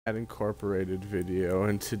Incorporated video,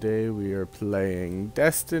 and today we are playing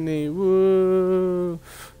Destiny. Woo!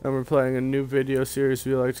 And we're playing a new video series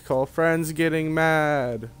we like to call Friends Getting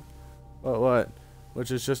Mad. What? Which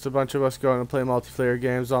is just a bunch of us going to play multiplayer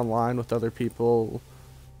games online with other people,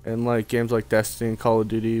 and like games like Destiny and Call of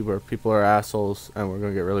Duty where people are assholes and we're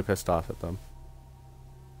gonna get really pissed off at them.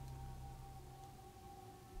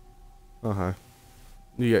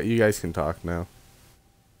 You guys can talk now.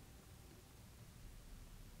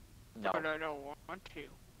 No, but I don't want to.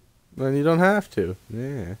 Then you don't have to.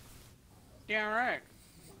 Yeah. Yeah, right.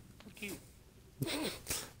 Fuck you.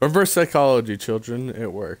 Reverse psychology, children.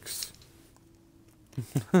 It works.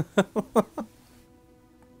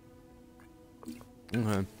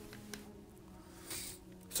 Okay.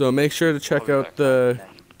 So make sure to check out the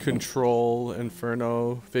Control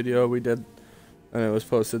Inferno video we did, and it was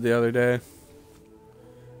posted the other day.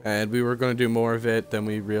 And we were going to do more of it, then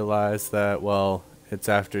we realized that, well, it's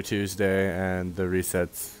after Tuesday and the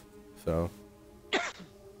resets, so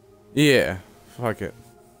yeah, fuck it.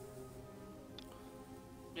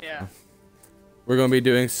 Yeah. We're gonna be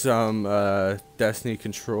doing some Destiny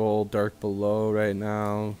Control Dark Below right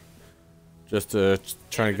now, just to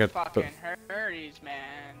try to get fucking hurries,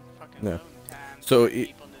 man. Fucking yeah. loading time. So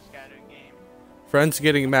people just got in game. Friends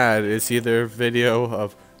Getting Mad is either a video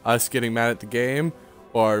of us getting mad at the game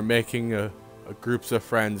or making a groups of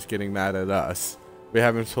friends getting mad at us. We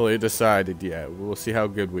haven't fully decided yet. We'll see how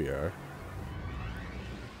good we are.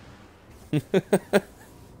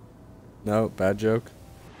 No, bad joke.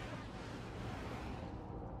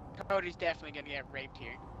 Cody's definitely gonna get raped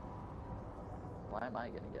here. Why am I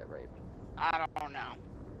gonna get raped? I don't know.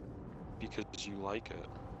 Because you like it.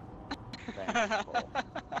 Thanks, Cole.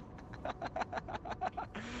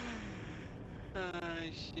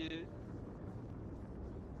 Shit.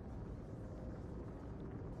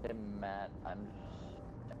 Hey, Matt,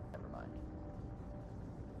 never mind.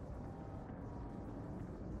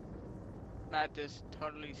 Matt just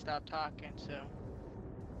totally stopped talking, so.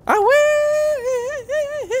 I win!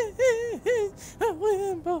 I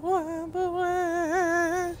win, but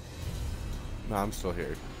win. No, I'm still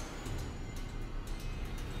here.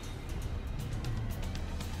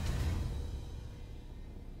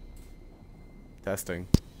 Testing.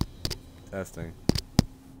 Testing.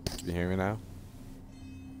 Can you hear me now?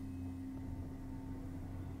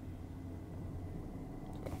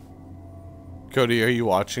 Cody, are you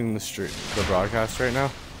watching the broadcast right now?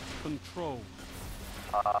 Control.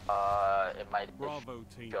 It might Bravo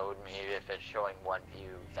team. showed me if it's showing one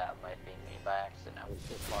view, that might be me by accident. I was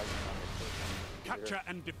just logging on the system. Capture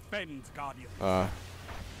and defend, Guardian. I'm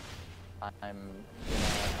gonna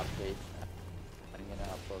update. I'm gonna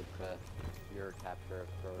upload your capture of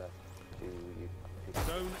Crota to YouTube.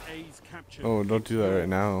 Zone A's captured. Oh, don't do that right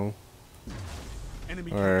now.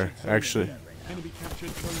 Enemy Or captured zone actually, B. Enemy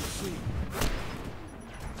captured zone C.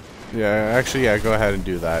 yeah, actually, yeah, go ahead and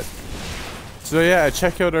do that. So yeah,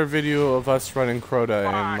 check out our video of us running Crota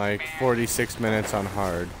in like 46 minutes on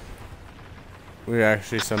hard. We're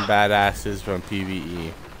actually some badasses from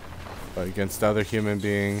PvE, but against other human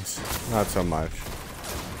beings, not so much.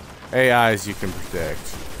 AIs you can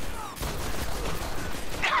predict.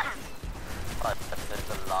 But there's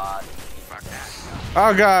a lot.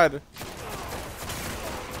 Oh god!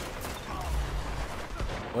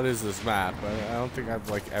 What is this map? I don't think I've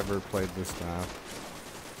like ever played this map.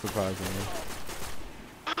 Surprisingly.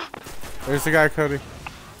 There's the guy, Cody.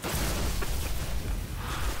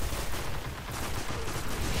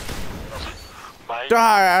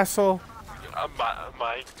 Die, asshole!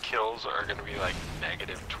 My kills are gonna be like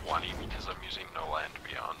 -20 because I'm using No Land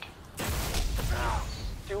Beyond.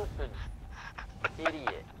 Stupid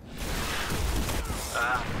idiot.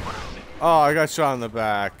 Oh, I got shot in the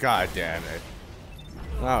back. God damn it.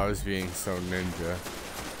 I was being so ninja.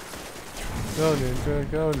 Go ninja,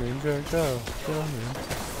 go ninja, go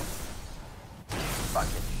ninja.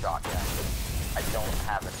 Fucking shotgun. I don't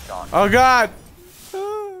have a shotgun. Oh god!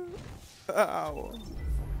 Ow.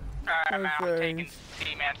 Alright, Matt, I'm taking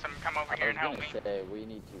C, man. Someone come over here and help me. Say, we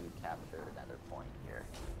need to capture another point here.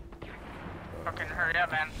 Fucking hurry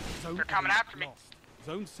up, man. Zone They're coming A after me. lost.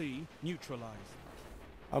 Zone C neutralized.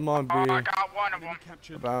 I'm on B. Oh, I got one of them. Enemy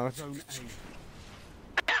captured About. zone A.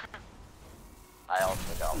 I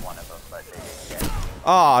also got one of them, but they didn't get.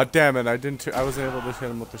 Aw, damn it! I wasn't able to hit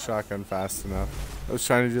him with the shotgun fast enough. I was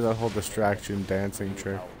trying to do that whole distraction dancing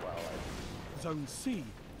trick. Zone C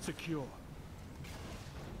secure.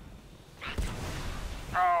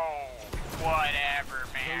 Oh, whatever,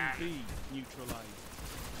 Zone man. B neutralized.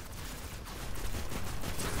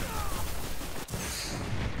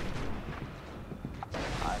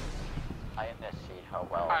 I miss C Oh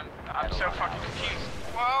well. I'm so fucking confused.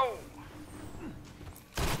 Whoa!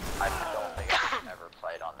 I don't think I've ever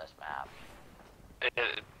played on this map.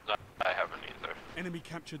 I haven't either. Enemy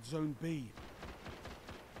captured Zone B.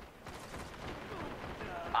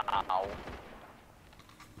 Ow.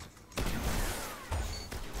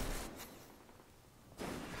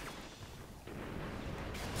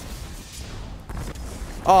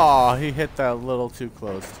 Oh, he hit that a little too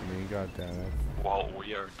close to me. God damn it. Well,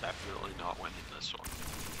 we are definitely not winning this one.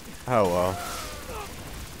 Oh well.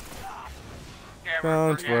 Yeah,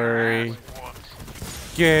 Don't getting our worry. ass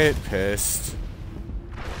whooped. Get pissed.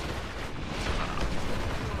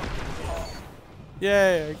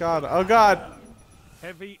 Yay, I got it. Oh god!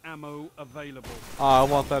 Heavy ammo available. Oh, I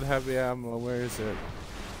want that heavy ammo. Where is it?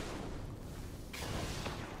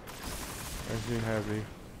 Where's the heavy?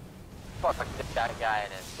 Fuck that guy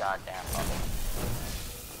in his goddamn bubble.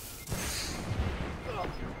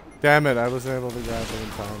 Damn it, I wasn't able to grab it in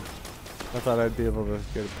time. I thought I'd be able to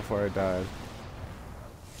get it before I died.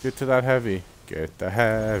 Get to that heavy. Get the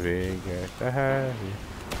heavy. Get the heavy.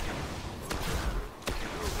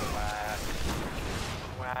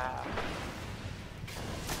 Wow.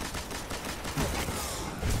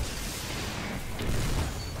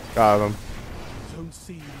 Got him. Zone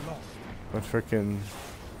C lost. But frickin'.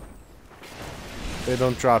 They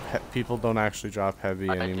don't drop. People don't actually drop heavy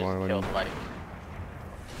I anymore. just When killed, like...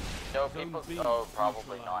 No, Zone people... B Oh,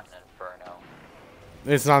 probably not neutralized. in Inferno.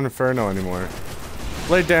 it's not Inferno anymore.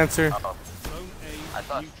 Blade Dancer. Oh, Zone A I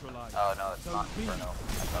thought... neutralized. Oh, no, it's Zone not B Inferno. I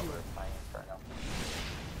thought we were playing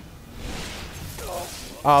Inferno.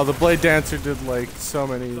 Oh, the Blade Dancer did like so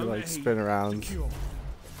many Zone like A spin arounds. secure.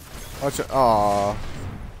 Watch it. Aw.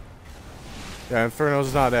 Yeah,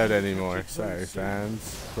 Inferno's not dead anymore. Sorry,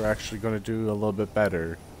 fans. We're actually gonna do a little bit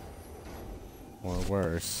better. Or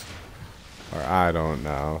worse. Or I don't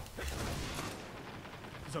know.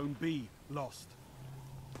 Zone B lost.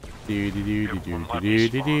 Oh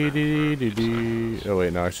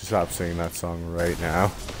wait, no, I should stop singing that song right now.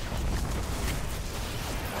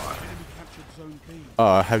 Enemy captured Zone B.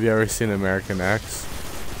 Have you ever seen American X?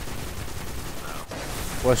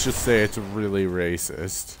 Let's just say it's really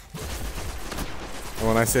racist. And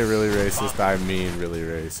when I say really racist, I mean really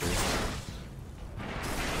racist.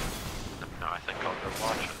 No, I think I'll go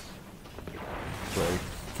watch it. Like,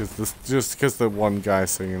 just because the one guy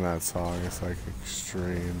singing that song is like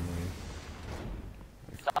extremely.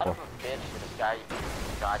 Son of a bitch, this guy used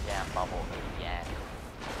his goddamn bubble again.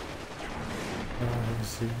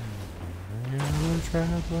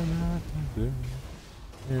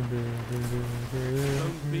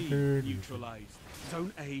 Zone B neutralized.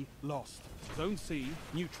 Zone A lost. Zone C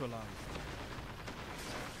neutralized.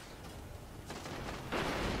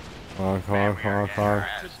 Come on, come on, come on, come on.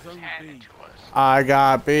 Captured Zone Handed B. to us. I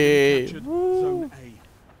got beat. Captured Woo. Zone A.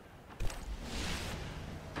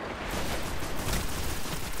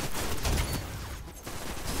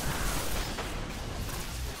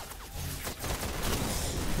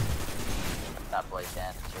 That Blade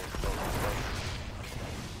Dancer is so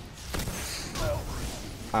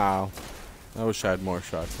Ow. I wish I had more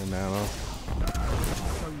shotgun ammo.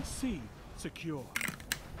 Zone C secure.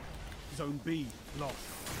 Zone B lost.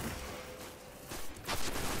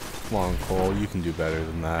 Come on, Cole, you can do better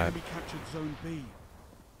than that. Enemy captured Zone B.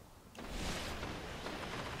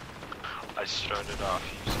 I started off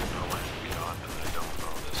using No Land Beyond and I don't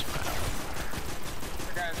know this map.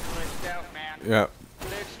 The guy's glitched out, man. Yep.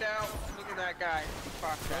 Glitched out. Look at that guy.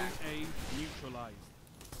 Fuck Zone that. A neutralized.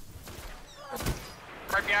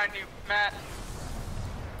 Right behind you, Matt.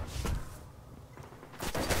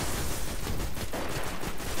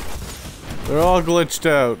 They're all glitched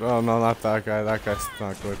out. Oh no, not that guy. That guy's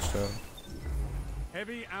not glitched out.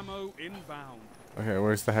 Heavy ammo inbound. Okay,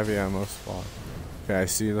 where's the heavy ammo spot? Okay, I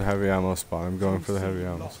see the heavy ammo spot. I'm going for the heavy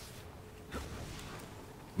ammo. Lost.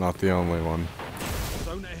 Not the only one.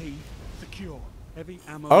 Zone A secure. Heavy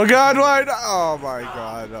ammo. Oh god, why? Oh my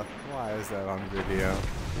god. Why is that on video?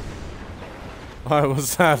 Why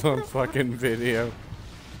was that on fucking video?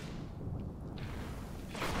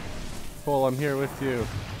 Cole, I'm here with you.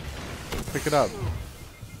 Pick it up.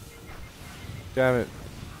 Damn it.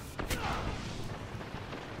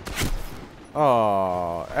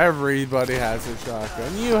 Oh, everybody has a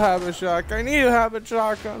shotgun. You have a shotgun. You have a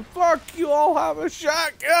shotgun. Fuck, you all have a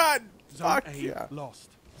shotgun. Zone Fuck A yeah. lost.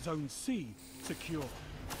 Zone C secure.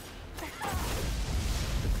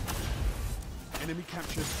 Enemy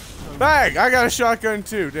captured. Zone Bang! I got a shotgun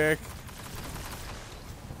too, Dick.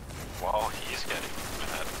 Well, he's getting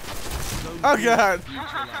mad. Zone Oh B god.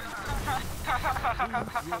 neutralized.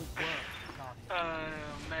 Prove your worth, Guardian.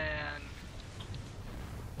 Oh, man.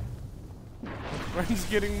 Friends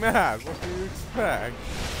getting mad. What do you expect?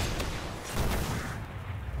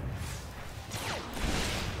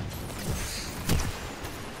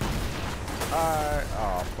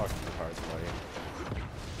 Oh, fuck the hard play.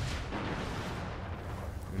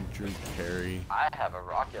 And Drew carry. I have a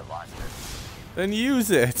rocket launcher. Then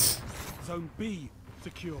use it. Zone B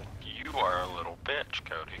secure. You are a little bitch,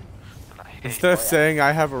 Cody. And I hate Instead of saying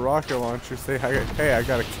I have a rocket launcher, say hey, I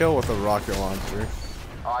got a kill with a rocket launcher.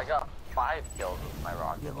 Oh, I got 5 kills with my Your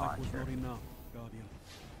rocket life was launcher. not enough, Guardian.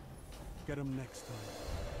 Get him next time.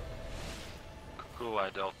 Cool, I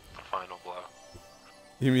dealt the final blow.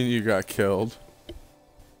 You mean you got killed?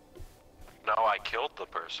 No, I killed the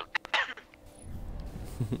person.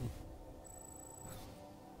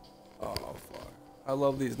 Oh, fuck. I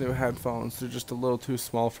love these new headphones. They're just a little too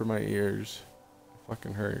small for my ears. They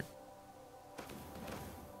fucking hurt.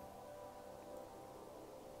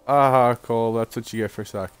 Ah, Cole, that's what you get for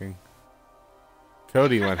sucking.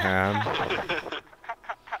 Cody went ham.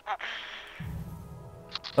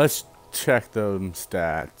 Let's check those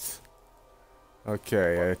stats.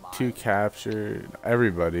 Okay, I had 2 captured.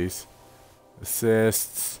 Everybody's.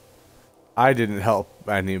 Assists. I didn't help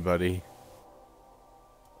anybody.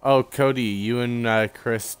 Oh, Cody, you and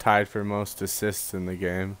Chris tied for most assists in the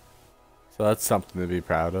game. So that's something to be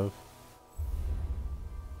proud of.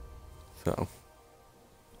 So.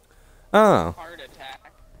 Oh. Heart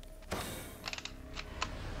attack.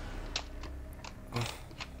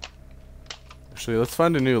 Actually, let's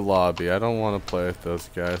find a new lobby. I don't want to play with those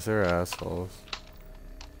guys. They're assholes.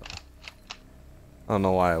 I don't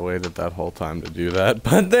know why I waited that whole time to do that,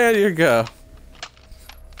 but there you go.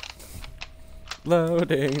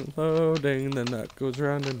 Loading, loading, then that goes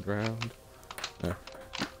round and round. Yeah.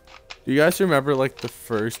 Do you guys remember like the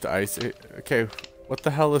first ice? Okay, what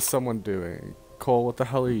the hell is someone doing? Cole, what the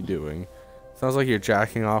hell are you doing? Sounds like you're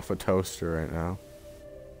jacking off a toaster right now.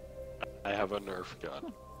 I have a Nerf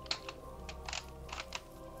gun.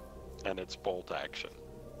 And it's bolt action.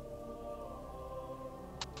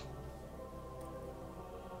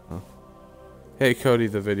 Hey Cody,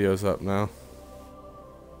 the video's up now.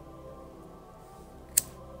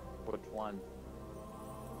 Which one?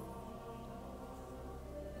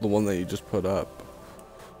 The one that you just put up.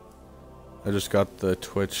 I just got the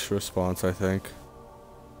Twitch response, I think.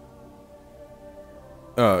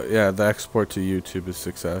 Oh, yeah, the export to YouTube is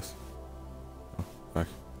success. Oh, fuck.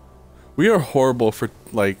 We are horrible for,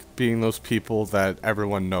 like, being those people that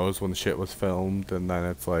everyone knows when the shit was filmed, and then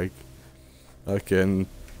it's like, in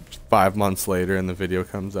 5 months later and the video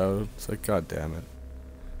comes out. It's like, god damn it.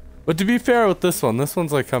 But to be fair with this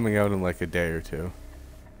one's like coming out in like a day or two.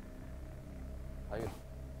 I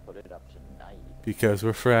put it up tonight. Because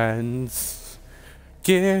we're friends.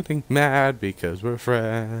 Getting mad because we're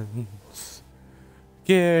friends.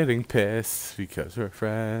 Getting pissed because we're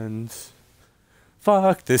friends.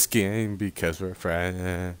 Fuck this game because we're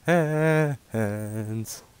friends.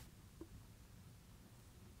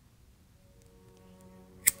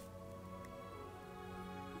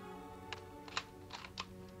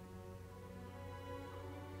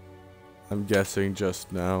 I'm guessing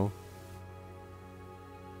just now.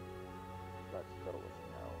 Let's go with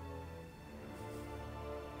no.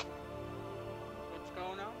 What's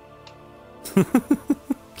going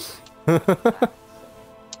on?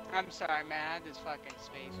 I'm sorry, man. I just fucking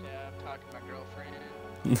spaced out talking to my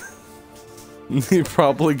girlfriend.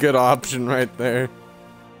 Probably good option right there.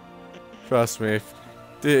 Trust me.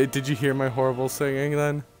 Did you hear my horrible singing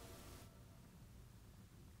then?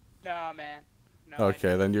 No, man. No,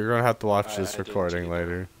 Okay, then you're gonna have to watch this recording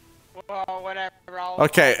later. Well, whatever.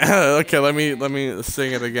 Okay, okay. Let me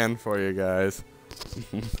sing it again for you guys.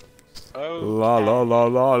 Oh. La la la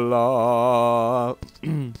la la.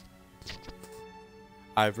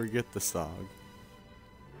 I forget the song.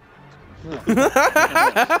 You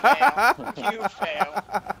fail.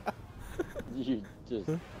 You just.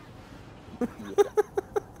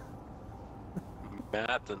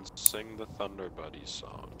 Matt, then sing the Thunder Buddies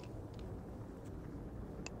song.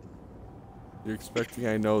 You're expecting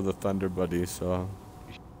I know the Thunder Buddies song.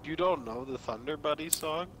 You don't know the Thunder Buddies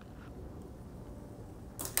song?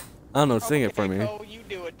 I don't know, sing it for me. Oh, you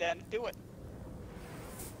do it then. Do it.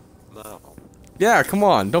 No. Yeah, come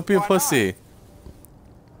on, don't be a Why pussy.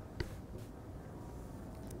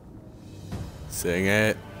 Sing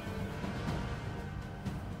it.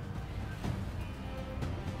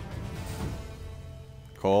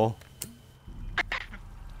 Cole?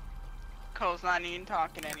 Cole's not even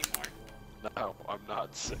talking anymore. No, I'm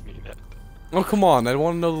not singing it. Oh, come on, I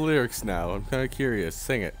want to know the lyrics now. I'm kind of curious.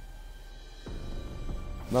 Sing it.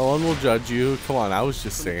 No one will judge you. Come on, I was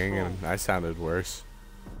just singing and I sounded worse.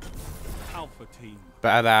 Alpha Alpha team.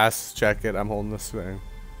 Badass. Check it. I'm holding this thing.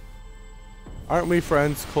 Aren't we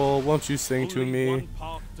friends, Cole? Won't you sing to Only me? one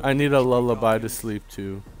path to I need a victory, lullaby to Guardians. sleep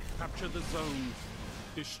to. Capture the zones.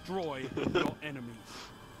 Destroy your enemies.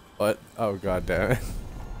 What? Oh, god damn it.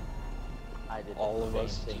 I did All of the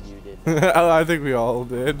us same thing you did. I think we all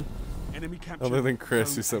did. Enemy capture. Other than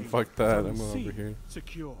Chris, who Zone said, A. fuck that, Zone I'm C over here.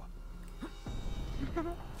 Secure.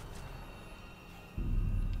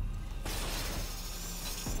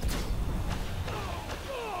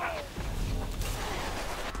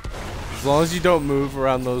 As long as you don't move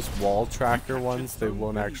around those wall tracker ones, they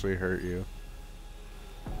won't actually hurt you.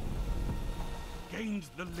 Gained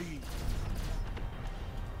the lead.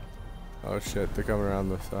 Oh shit, they're coming around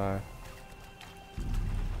the side.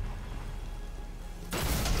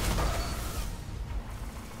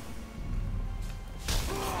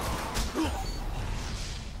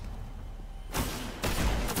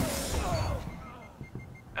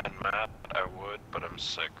 And Matt, I would, but I'm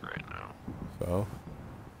sick right now. So?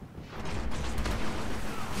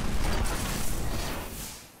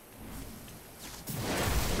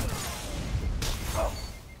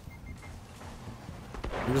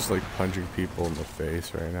 I'm just like punching people in the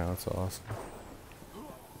face right now, it's awesome.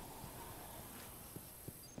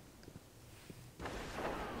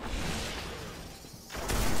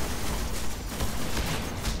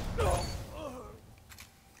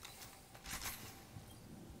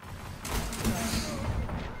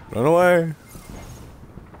 Run away!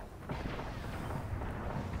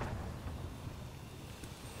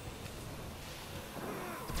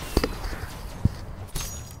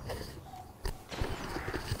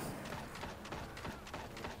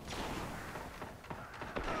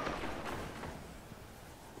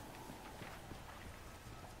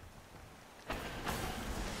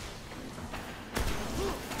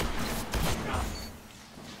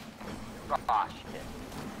 Ah, shit.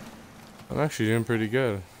 I'm actually doing pretty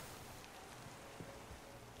good.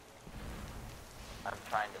 I'm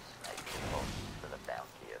trying to snipe people for the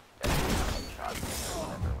bounty of every shot or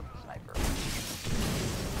whatever with the sniper.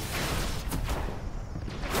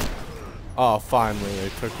 Oh, finally, they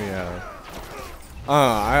took me out.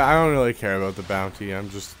 I don't really care about the bounty. I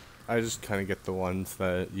just kind of get the ones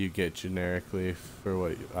that you get generically for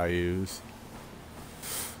what I use.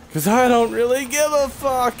 Cause I don't really give a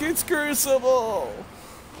fuck. It's Crucible.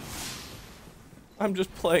 I'm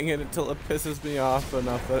just playing it until it pisses me off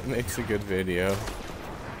enough that it makes a good video.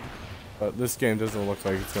 But this game doesn't look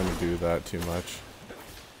like it's gonna do that too much.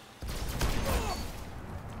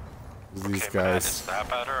 These Okay, Matt, guys. is that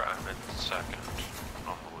better? I'm in second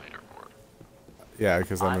on the leaderboard. Yeah,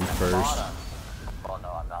 because I'm in at the first. bottom. Oh no,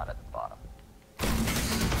 I'm not at the bottom.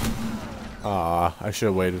 I should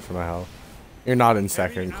have waited for my health. You're not in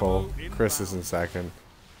second, Cole. Chris is in second.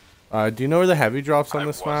 Do you know where the heavy drops on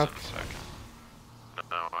this map? Second.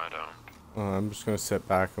 No, I don't. I'm just gonna sit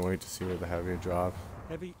back and wait to see where the heavy drop.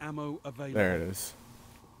 Heavy ammo available. There it is.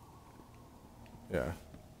 Yeah.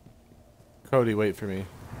 Cody, wait for me.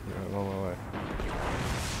 Yeah, I'm on my way.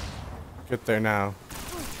 Get there now.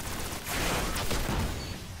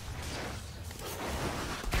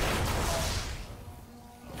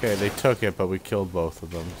 Okay, they took it, but we killed both of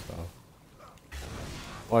them, so.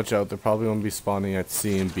 Watch out, they're probably gonna be spawning at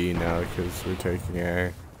C and B now because we're taking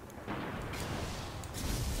A.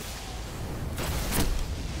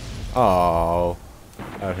 Oh,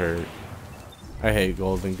 that hurt. I hate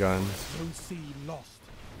golden guns. Zone C lost.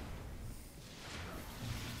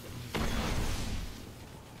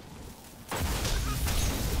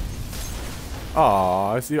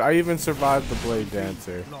 Oh, see, I even survived the Blade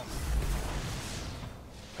Dancer. Lost.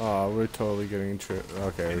 Oh, we're totally getting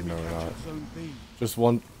okay, Enemy no, we're not. captured Zone B. Just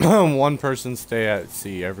one, one person stay at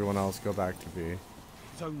C. Everyone else go back to B.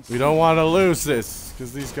 Zone We C. don't want to lose this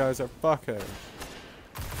because these guys are fuckers.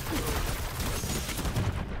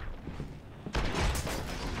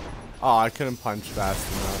 Oh, I couldn't punch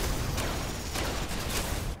fast enough.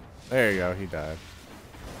 There you go, he died.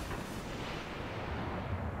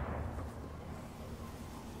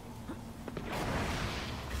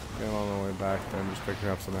 Okay, I'm on my way back then, just picking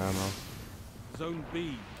up some ammo. Zone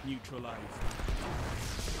B neutralized.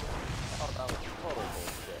 Oh, that was total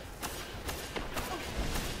bullshit.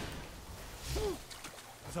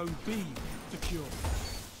 Zone B secure.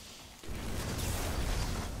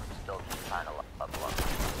 Still just trying to level up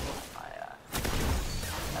my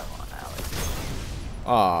Evelyn Alley.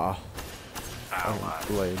 Ah, Ow,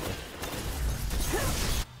 Blade.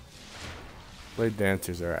 Blade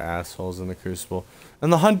Dancers are assholes in the Crucible.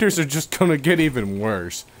 And the Hunters are just gonna get even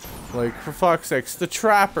worse. Like, for fuck's sakes, the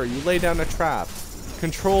Trapper, you lay down a trap.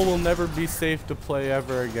 Control will never be safe to play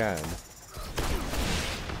ever again.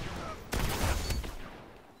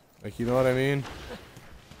 Like, you know what I mean?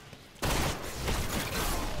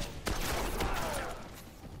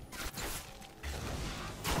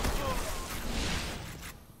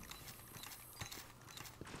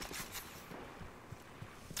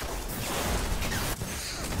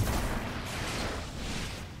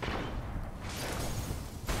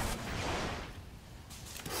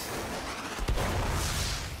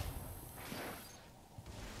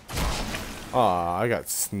 Aw, I got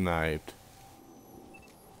sniped.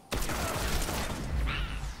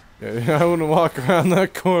 Yeah, I wouldn't walk around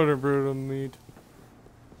that corner, brutal meat.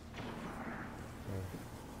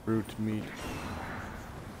 Brute meat.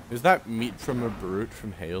 Is that meat from a brute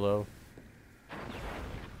from Halo?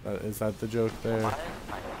 Is that the joke there? Why is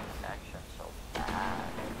my connection so bad?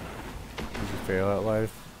 Did you fail at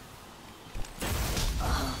life?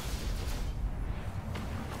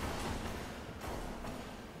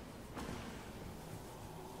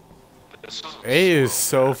 A is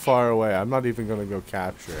so far away. I'm not even gonna go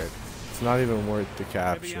capture it. It's not even worth the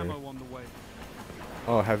Heavy capture. ammo on the way.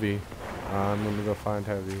 Oh, heavy. I'm gonna go find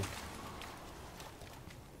heavy.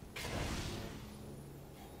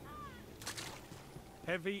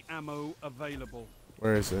 Heavy ammo available.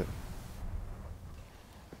 Where is it?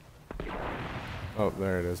 Oh,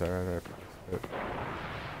 there it is. I ran right past it.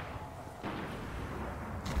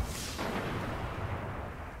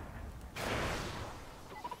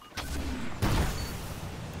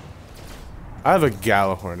 I have a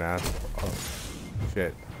Galahorn apple. Oh,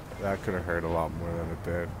 shit. That could have hurt a lot more than it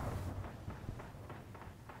did.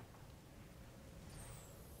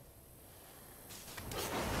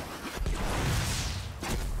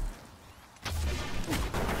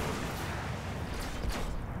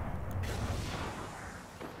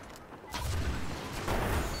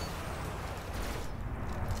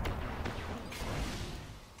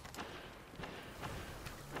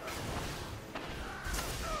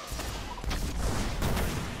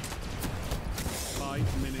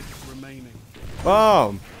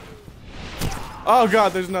 Boom! Oh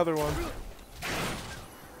god, there's another one.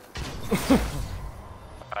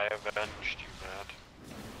 I avenged you, Matt.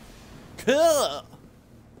 Cool! Oh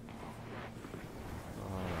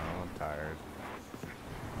no, I'm tired.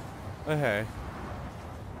 But hey.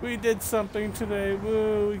 We did something today.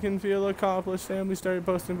 Woo! We can feel accomplished and we started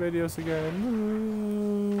posting videos again.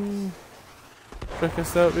 Woo! Check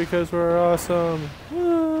us out because we're awesome.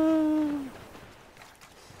 Woo!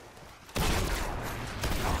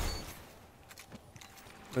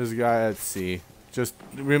 There's a guy at C. Just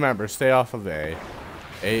remember, stay off of A.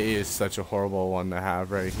 A is such a horrible one to have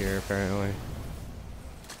right here, apparently.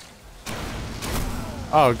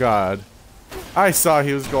 Oh god. I saw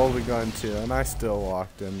he was golden gun too, and I still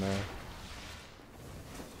walked in there.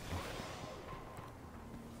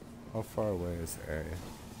 How far away is A?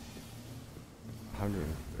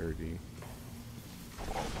 130.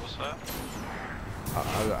 What was that?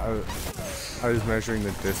 I was measuring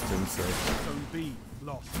the distance of... Zone B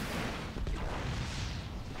lost.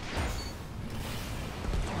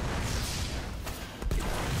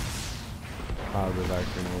 How did I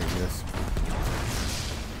can this?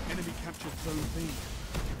 Enemy captured Zone B.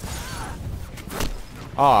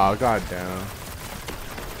 Oh, goddamn.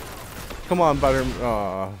 Come on, butter.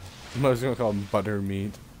 Oh, I was gonna call him butter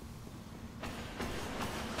meat.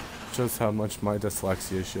 Just how much my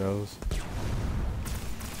dyslexia shows.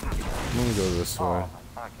 I'm gonna go this way. Oh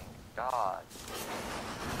my fucking god.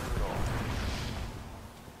 Brutal.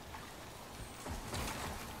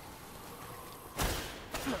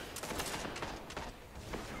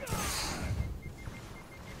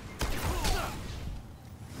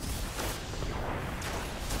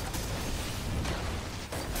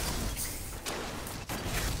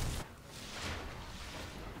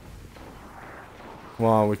 Come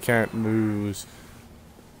on, we can't lose.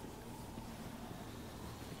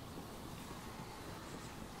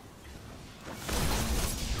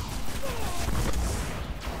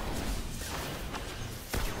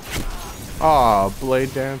 Oh,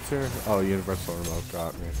 Blade Dancer. Oh, Universal Remote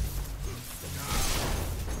got me.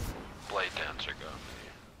 Blade Dancer got me.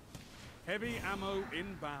 Heavy ammo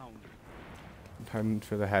inbound. Time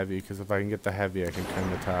for the heavy, because if I can get the heavy, I can turn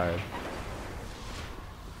the tide.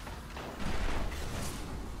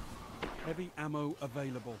 Heavy ammo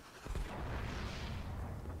available.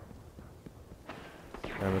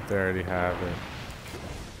 Damn it, they already have it.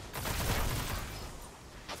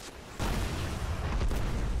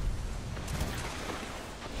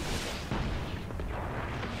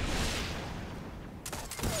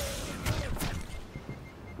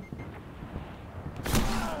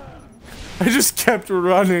 I just kept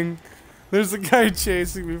running. There's a guy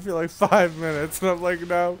chasing me for like 5 minutes, and I'm like,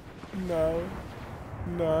 no, no,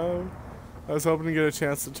 No. I was hoping to get a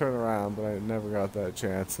chance to turn around, but I never got that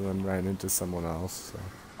chance and then ran into someone else. So.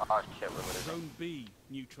 Oh shit, we're losing. Zone B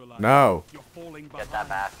neutralized. No. You're falling behind. Get that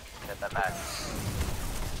back. Get that back.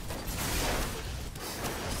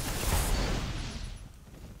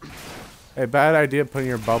 Hey, bad idea putting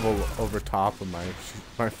your bubble over top of my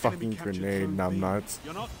Enemy fucking captured grenade, Zone B. numbnuts.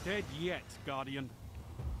 You're not dead yet, Guardian.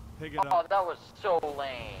 Pick it Oh, up. that was so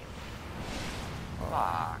lame.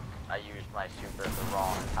 Fuck. I used my super at the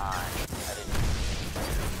wrong time. I didn't.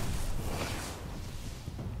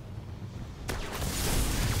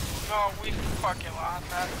 No, we fucking lost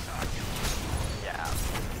that. Sucked. Yeah.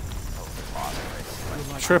 Totally lost it right away.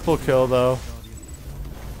 You're like Triple kill, though. Guardian.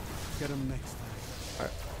 Get him next time.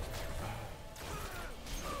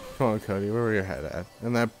 Come on, Cody, where were your head at?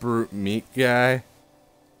 And that brute meat guy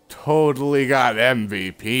totally got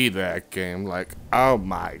MVP that game. Like, oh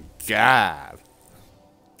my god.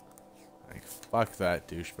 Like, fuck that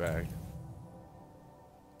douchebag.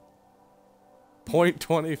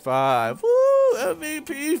 .25. Woo!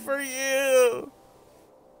 MVP for you!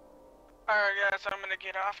 Alright, guys, I'm gonna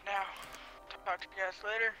get off now. Talk to you guys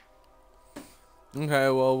later. Okay,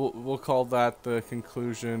 well, we'll call that the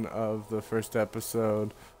conclusion of the first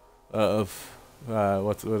episode of,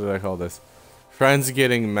 what did I call this? Friends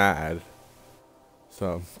Getting Mad.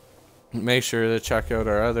 So, make sure to check out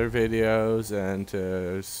our other videos and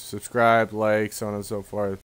to subscribe, like, so on and so forth.